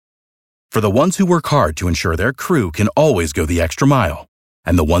For the ones who work hard to ensure their crew can always go the extra mile,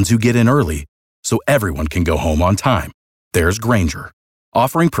 and the ones who get in early so everyone can go home on time, there's Grainger,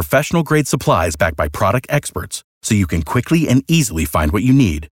 offering professional-grade supplies backed by product experts so you can quickly and easily find what you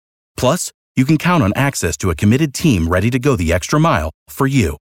need. Plus, you can count on access to a committed team ready to go the extra mile for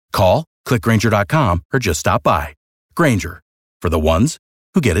you. Call, click Grainger.com, or just stop by. Grainger, for the ones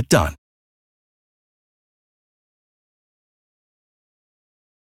who get it done.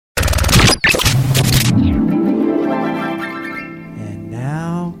 And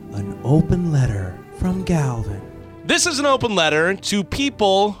now, an open letter from Galvin. This is an open letter to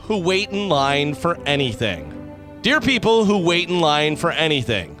people who wait in line for anything. Dear people who wait in line for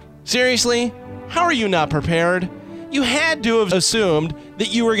anything. Seriously, how are you not prepared? You had to have assumed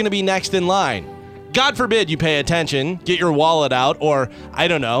that you were going to be next in line. God forbid you pay attention, get your wallet out, or, I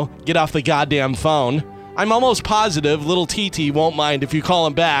don't know, get off the goddamn phone. I'm almost positive little TT won't mind if you call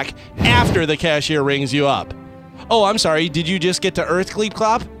him back after the cashier rings you up. Oh, I'm sorry, did you just get to Earth, Gleep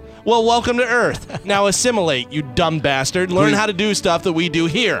Clop? Well, welcome to Earth. Now assimilate, you dumb bastard. Learn how to do stuff that we do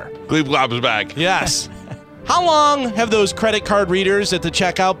here. Gleep Clop is back. Yes. How long have those credit card readers at the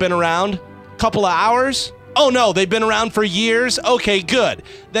checkout been around? Couple of hours? Oh no, they've been around for years? Okay, good.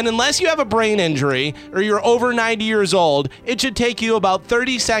 Then unless you have a brain injury or you're over 90 years old, it should take you about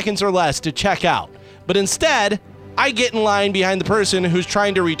 30 seconds or less to check out. But instead, I get in line behind the person who's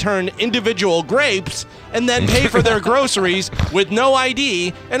trying to return individual grapes and then pay for their groceries with no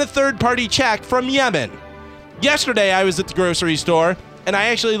ID and a third-party check from Yemen. Yesterday, I was at the grocery store, and I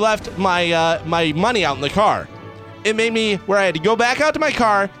actually left my money out in the car. It made me where I had to go back out to my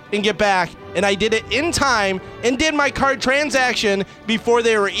car and get back, and I did it in time and did my card transaction before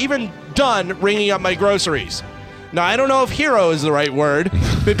they were even done ringing up my groceries. Now, I don't know if hero is the right word,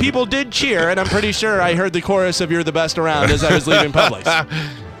 but people did cheer, and I'm pretty sure I heard the chorus of You're the Best Around as I was leaving Publix.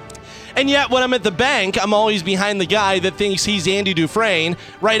 And yet, when I'm at the bank, I'm always behind the guy that thinks he's Andy Dufresne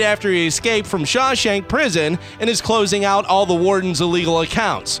right after he escaped from Shawshank Prison and is closing out all the warden's illegal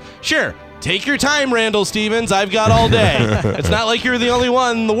accounts. Sure, take your time, Randall Stevens. I've got all day. It's not like you're the only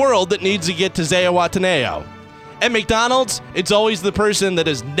one in the world that needs to get to Zayawataneo. At McDonald's, it's always the person that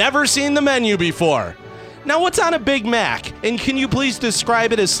has never seen the menu before. Now, what's on a Big Mac? And can you please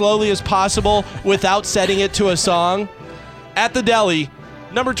describe it as slowly as possible without setting it to a song? At the deli,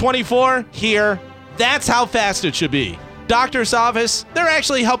 number 24, here. That's how fast it should be. Doctor's office, they're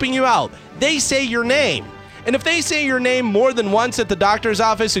actually helping you out. They say your name. And if they say your name more than once at the doctor's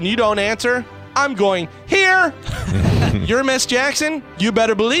office and you don't answer, I'm going, here. You're Miss Jackson? You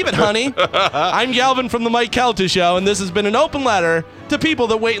better believe it, honey. I'm Galvin from the Mike Kelta Show, and this has been an open letter to people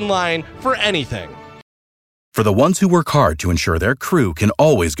that wait in line for anything. For the ones who work hard to ensure their crew can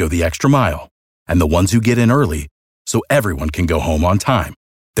always go the extra mile, and the ones who get in early so everyone can go home on time,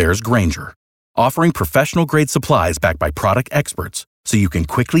 there's Grainger, offering professional-grade supplies backed by product experts so you can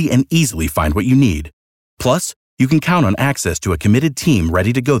quickly and easily find what you need. Plus, you can count on access to a committed team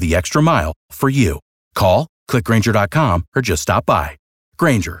ready to go the extra mile for you. Call, click Grainger.com, or just stop by.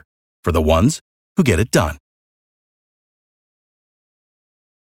 Grainger, for the ones who get it done.